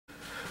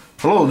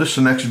Hello, this is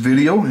the next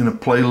video in a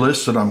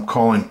playlist that I'm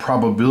calling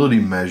Probability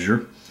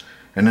Measure.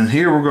 And in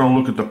here we're going to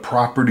look at the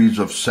properties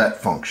of set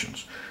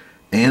functions.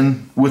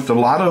 And with a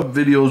lot of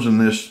videos in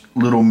this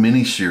little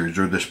mini series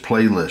or this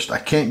playlist, I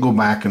can't go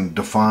back and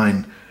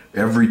define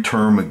every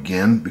term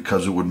again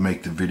because it would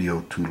make the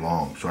video too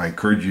long. So I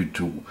encourage you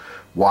to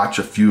watch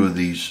a few of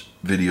these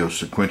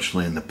videos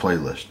sequentially in the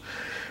playlist.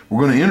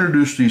 We're going to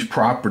introduce these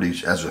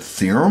properties as a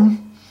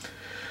theorem.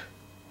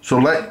 So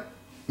let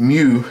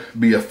mu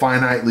be a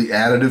finitely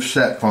additive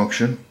set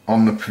function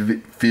on the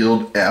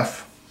field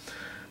F.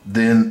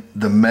 Then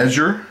the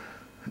measure,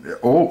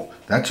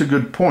 that's a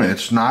good point.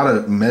 It's not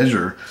a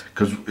measure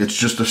because it's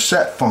just a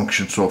set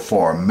function so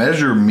far.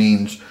 Measure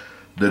means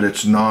that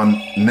it's a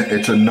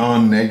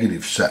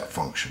non-negative set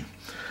function.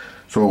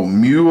 So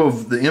mu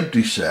of the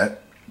empty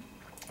set,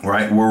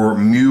 right, where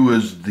mu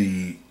is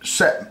the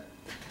set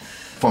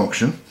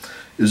function,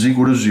 is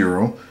equal to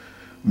 0.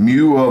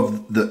 Mu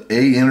of the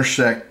A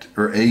intersect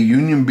or A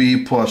union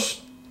B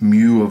plus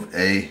mu of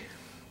A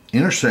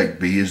intersect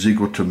B is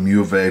equal to mu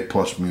of A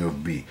plus mu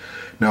of B.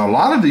 Now a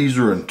lot of these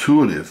are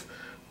intuitive,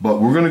 but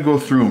we're going to go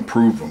through and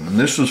prove them. And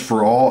this is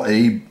for all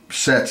A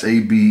sets A,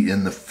 B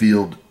in the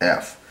field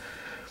F.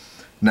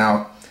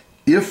 Now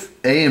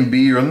if A and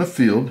B are in the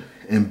field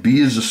and B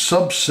is a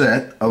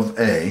subset of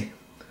A,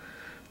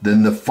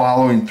 then the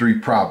following three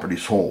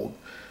properties hold.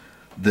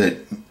 That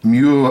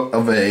mu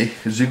of A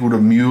is equal to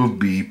mu of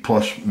B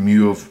plus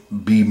mu of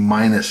B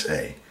minus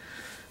A.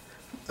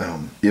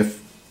 If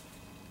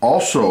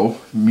also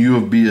mu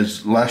of B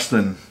is less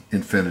than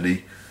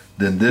infinity,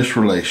 then this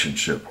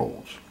relationship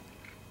holds.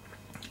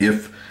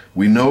 If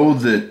we know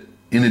that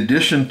in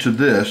addition to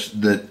this,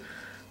 that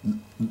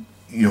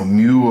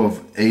mu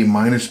of A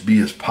minus B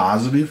is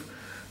positive,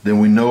 then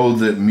we know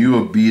that mu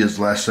of B is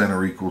less than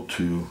or equal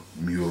to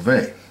mu of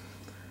A.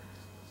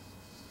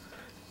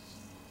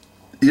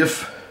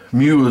 If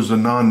mu is a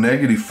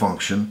non-negative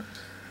function,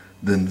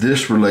 then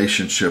this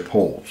relationship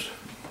holds.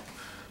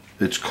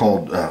 It's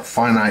called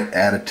finite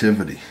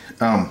additivity.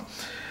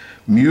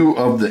 Mu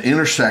of the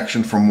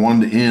intersection from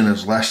 1 to n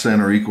is less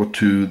than or equal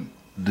to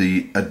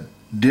the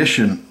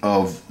addition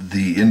of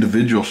the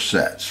individual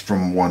sets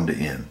from 1 to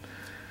n.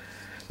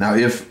 Now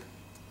if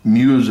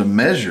mu is a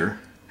measure,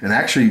 and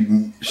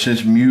actually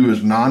since mu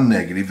is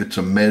non-negative, it's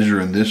a measure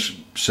in this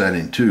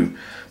setting too,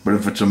 but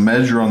if it's a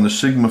measure on the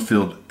sigma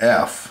field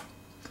F,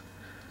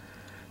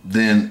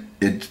 then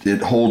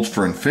it holds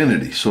for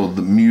infinity. So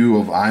the mu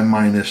of I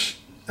minus,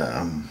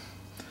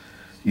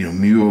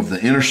 mu of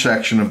the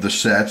intersection of the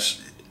sets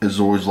is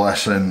always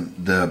less than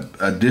the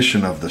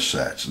addition of the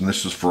sets. And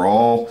this is for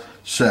all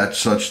sets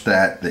such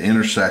that the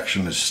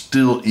intersection is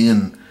still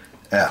in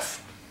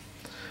F,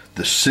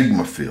 the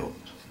sigma field.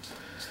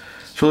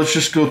 So let's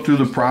just go through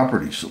the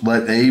properties.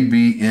 Let A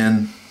be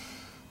in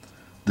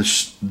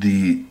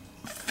the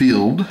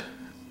field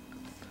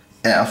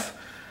F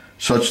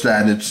such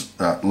that it's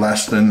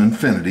less than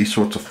infinity,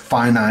 so it's a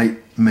finite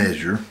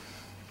measure,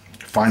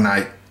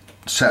 finite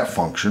set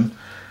function.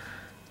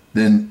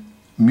 Then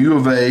mu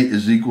of A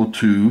is equal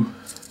to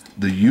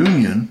the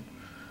union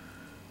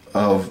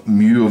of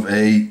mu of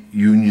A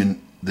union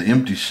the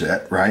empty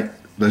set, right?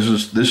 This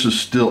is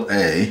still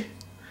A,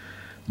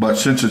 but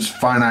since it's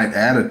finite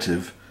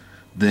additive,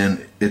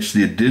 then it's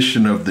the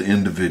addition of the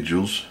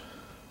individuals.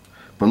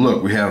 But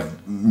look, we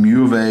have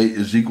mu of A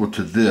is equal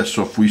to this,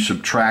 so if we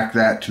subtract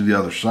that to the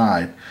other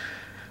side,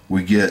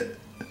 we get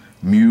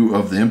mu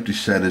of the empty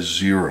set is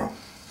 0.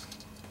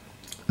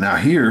 Now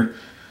here,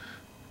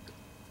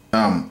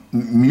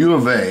 mu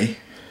of A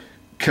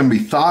can be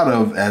thought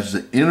of as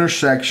the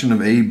intersection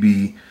of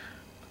AB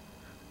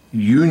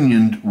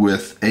unioned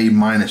with A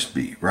minus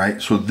B,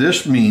 right? So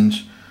this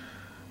means,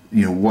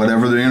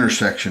 whatever the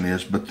intersection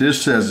is, but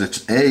this says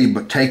it's A,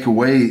 but take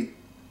away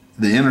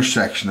the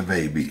intersection of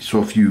AB.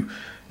 So if you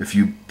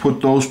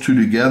put those two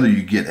together,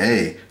 you get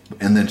A,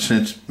 and then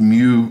since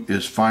mu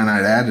is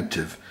finite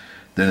additive,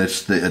 then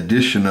it's the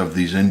addition of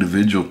these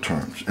individual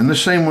terms. And the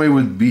same way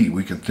with B,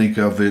 we can think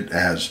of it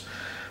as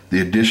the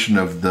addition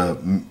of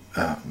the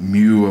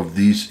mu of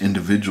these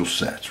individual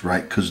sets,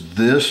 right? Because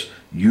this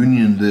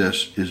union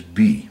this is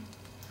B.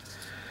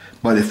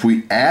 But if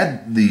we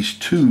add these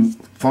two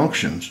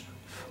functions,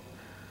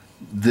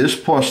 this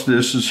plus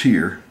this is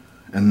here,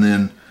 and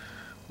then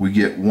we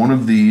get one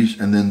of these,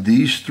 and then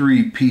these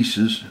three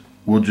pieces,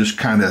 we'll just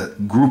kind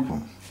of group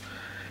them.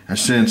 And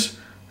since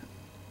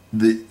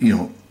the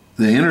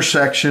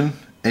intersection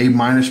A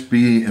minus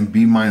B and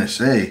B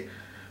minus A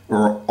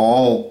are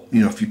all,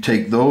 if you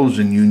take those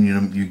and union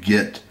them, you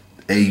get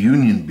A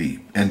union B.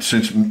 And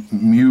since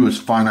mu is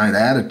finite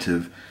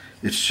additive,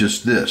 it's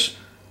just this,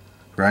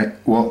 right?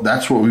 Well,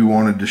 that's what we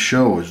wanted to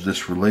show, is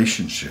this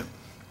relationship.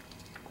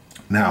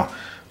 Now,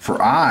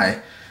 for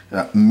I,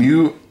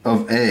 mu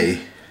of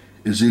A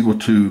is equal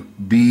to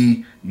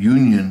B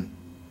union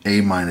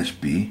A minus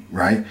B,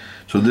 right?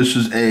 So this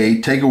is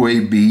A, take away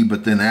B,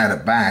 but then add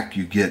it back,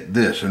 you get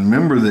this. And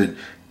remember that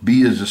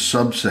B is a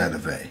subset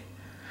of A.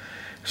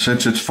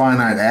 Since it's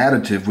finite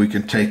additive, we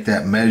can take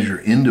that measure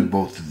into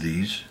both of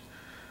these,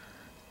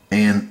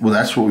 And well,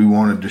 that's what we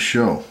wanted to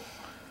show,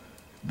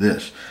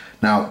 this.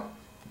 Now,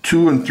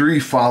 2 and 3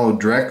 follow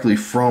directly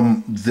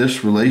from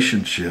this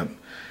relationship,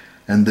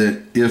 and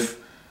that if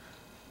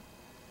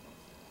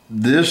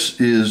this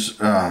is,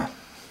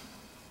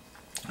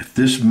 if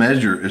this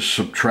measure is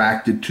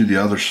subtracted to the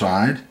other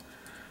side,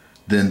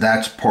 then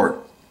that's part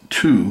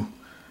 2.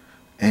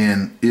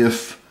 And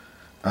if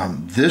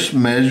this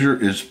measure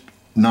is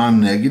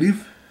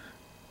non-negative,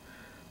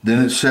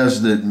 then it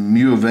says that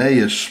mu of A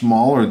is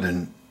smaller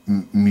than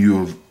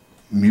mu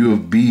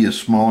of B is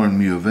smaller than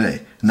mu of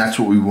A. And that's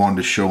what we wanted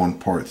to show in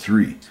part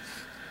 3.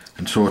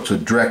 And so it's a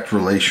direct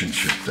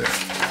relationship there.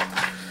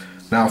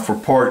 Now for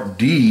part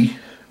D,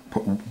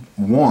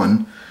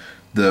 1,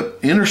 the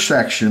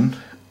intersection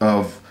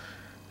of,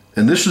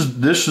 and this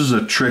is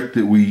a trick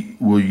that we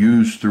will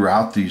use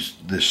throughout this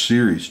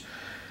series,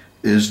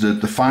 is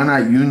that the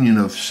finite union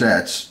of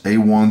sets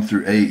A1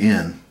 through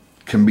AN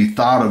can be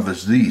thought of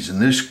as these.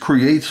 And this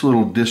creates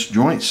little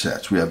disjoint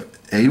sets. We have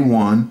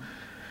A1,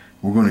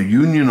 we're going to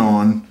union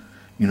on,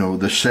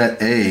 the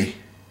set A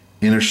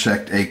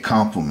intersect A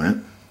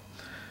complement,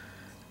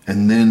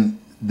 and then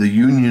the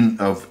union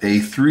of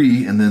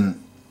A3, and then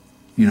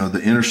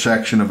the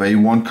intersection of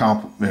A1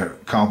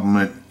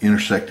 complement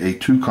intersect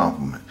A2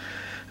 complement.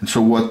 And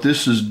so what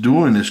this is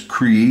doing is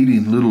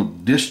creating little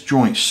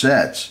disjoint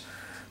sets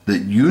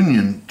that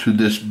union to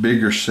this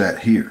bigger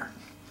set here.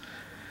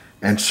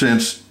 And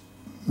since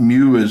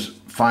mu is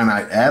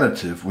finite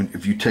additive,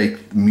 if you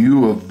take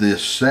mu of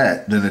this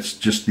set, then it's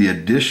just the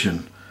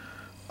addition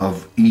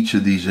of each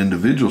of these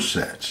individual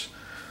sets.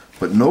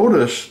 But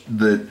notice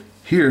that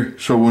here,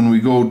 so when we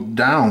go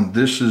down,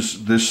 this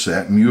is this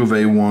set, mu of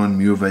A1,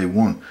 mu of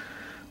A1.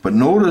 But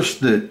notice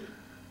that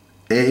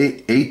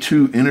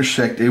A2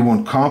 intersect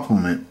A1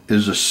 complement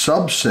is a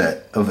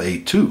subset of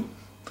A2,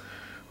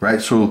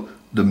 right? So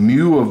the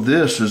mu of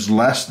this is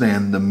less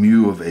than the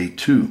mu of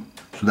A2.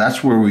 So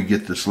that's where we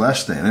get this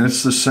less than. And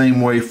it's the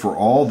same way for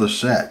all the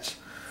sets.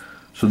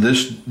 So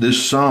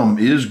this sum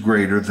is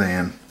greater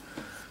than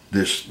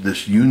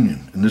this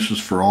union. And this is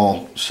for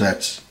all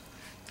sets,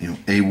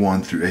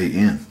 A1 through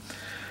AN.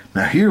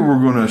 Now here we're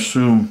going to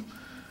assume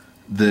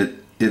that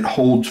it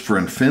holds for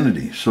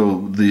infinity.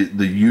 So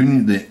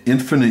the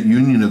infinite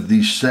union of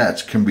these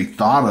sets can be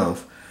thought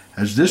of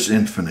as this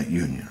infinite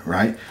union,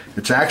 right?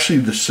 It's actually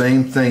the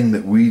same thing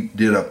that we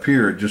did up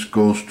here. It just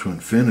goes to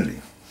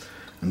infinity.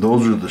 And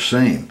those are the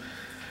same.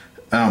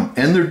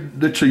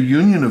 And it's a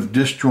union of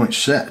disjoint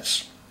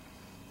sets.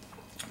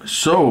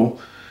 So,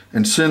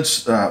 and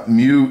since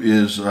mu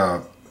is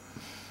on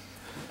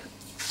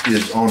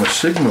a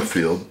sigma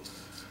field,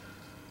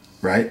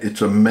 right?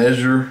 It's a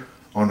measure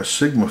on a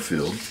sigma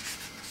field.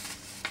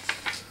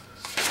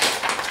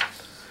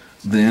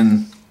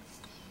 Then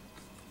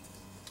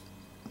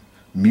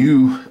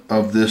mu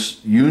of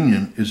this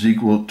union is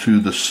equal to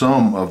the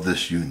sum of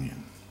this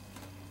union.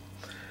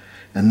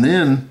 And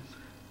then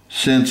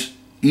since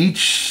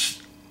each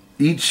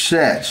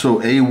set, so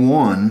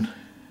A1,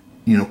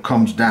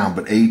 comes down,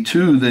 but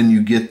A2, then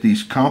you get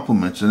these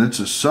complements, and it's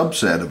a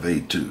subset of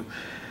A2.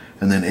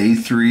 And then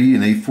A3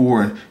 and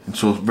A4, and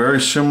so it's very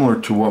similar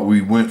to what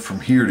we went from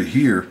here to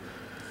here.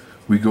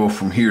 We go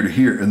from here to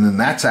here, and then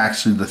that's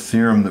actually the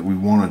theorem that we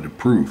wanted to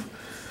prove.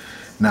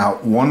 Now,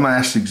 one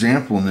last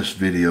example in this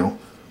video.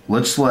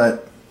 Let's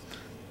let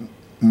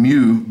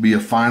mu be a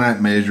finite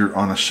measure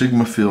on a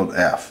sigma field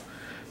F.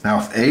 Now,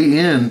 if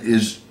AN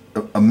is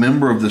a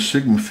member of the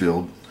sigma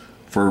field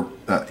for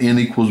n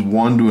equals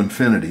 1 to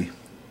infinity,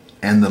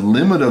 and the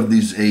limit of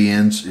these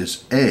ANs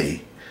is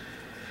A,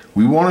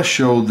 we want to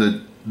show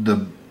that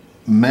the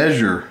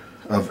measure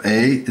of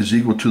A is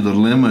equal to the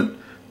limit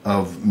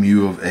of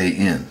mu of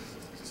AN.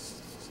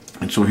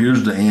 And so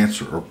here's the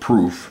answer, or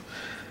proof.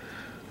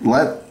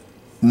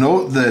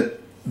 Note that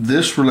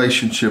this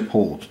relationship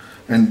holds.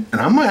 And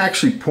I'm going to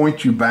actually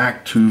point you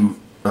back to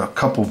a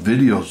couple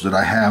videos that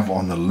I have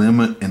on the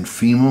limit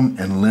infimum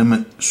and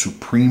limit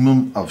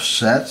supremum of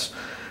sets.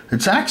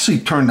 It's actually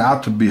turned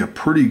out to be a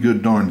pretty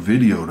good darn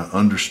video to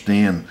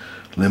understand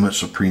limit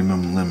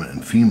supremum, limit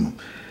infimum.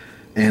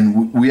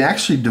 And we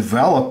actually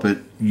develop it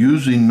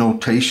using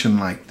notation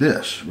like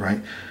this,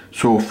 right?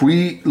 So if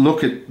we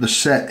look at the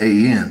set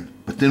AN,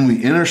 but then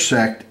we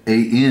intersect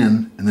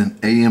AN and then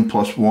AN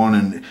plus 1,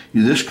 and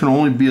this can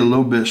only be a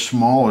little bit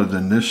smaller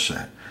than this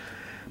set.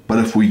 But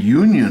if we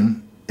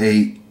union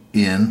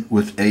AN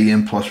with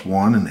AN plus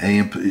 1 and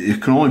AN,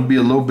 it can only be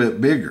a little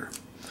bit bigger.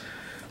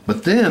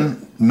 But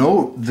then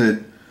note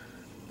that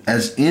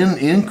as n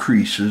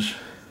increases,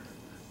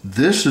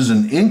 this is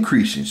an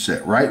increasing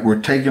set, right?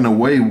 We're taking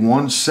away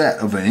one set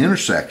of an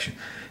intersection.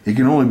 It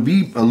can only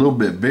be a little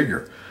bit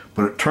bigger.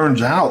 But it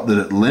turns out that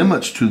it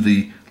limits to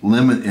the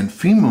limit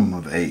infimum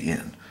of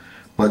AN.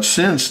 But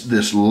since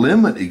this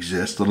limit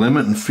exists, the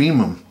limit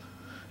infimum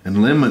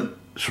and limit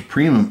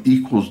supremum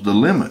equals the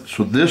limit.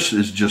 So this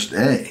is just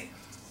A.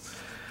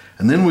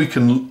 And then we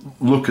can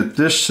look at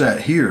this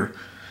set here.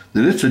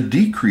 that it's a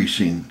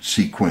decreasing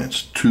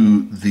sequence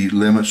to the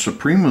limit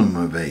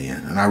supremum of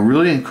AN. And I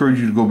really encourage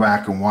you to go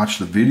back and watch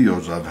the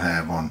videos I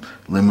have on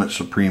limit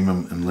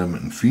supremum and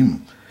limit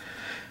infimum.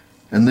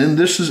 And then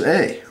this is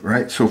A,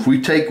 right? So if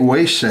we take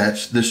away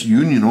sets, this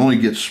union only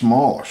gets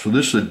smaller. So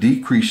this is a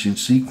decreasing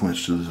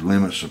sequence to the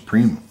limit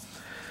supremum.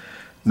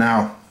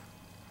 Now,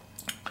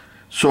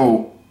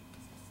 so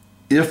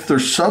if they're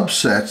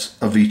subsets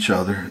of each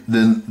other,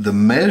 then the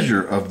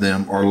measure of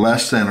them are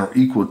less than or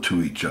equal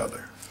to each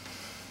other.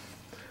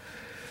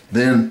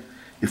 Then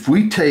if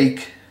we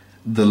take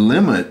the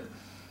limit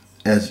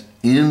as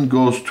n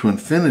goes to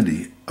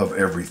infinity of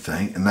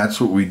everything, and that's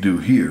what we do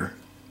here,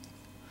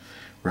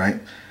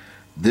 right?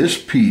 This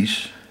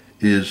piece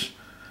is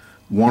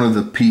one of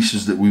the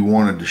pieces that we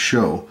wanted to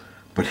show,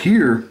 but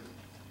here,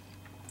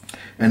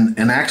 and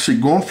actually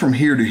going from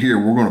here to here,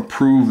 we're going to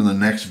prove in the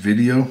next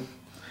video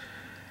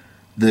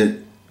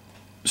that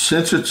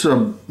since it's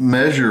a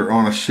measure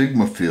on a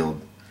sigma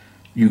field,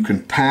 you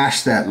can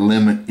pass that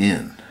limit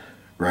in,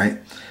 right?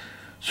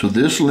 So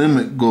this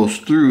limit goes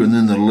through, and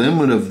then the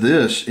limit of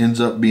this ends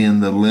up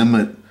being the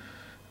limit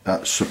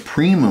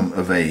supremum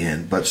of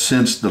AN, but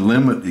since the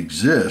limit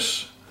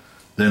exists,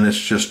 then it's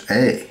just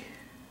A.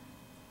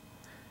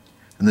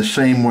 And the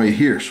same way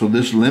here. So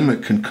this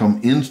limit can come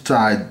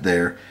inside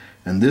there,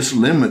 and this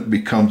limit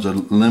becomes a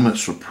limit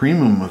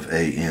supremum of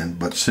AN,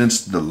 but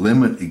since the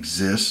limit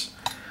exists,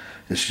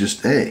 it's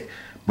just A.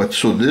 But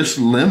so this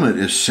limit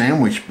is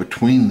sandwiched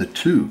between the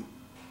two.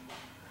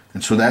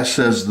 And so that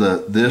says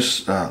that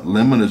this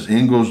limit as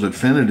n goes to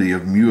infinity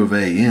of mu of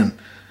AN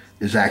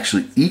is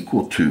actually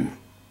equal to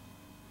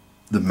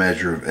the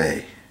measure of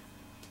A.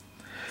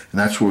 And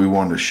that's what we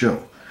wanted to show.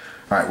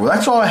 All right, well,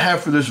 that's all I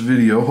have for this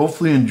video.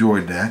 Hopefully you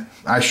enjoyed that.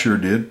 I sure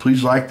did.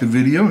 Please like the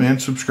video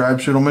and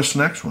subscribe so you don't miss the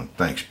next one.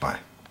 Thanks, bye.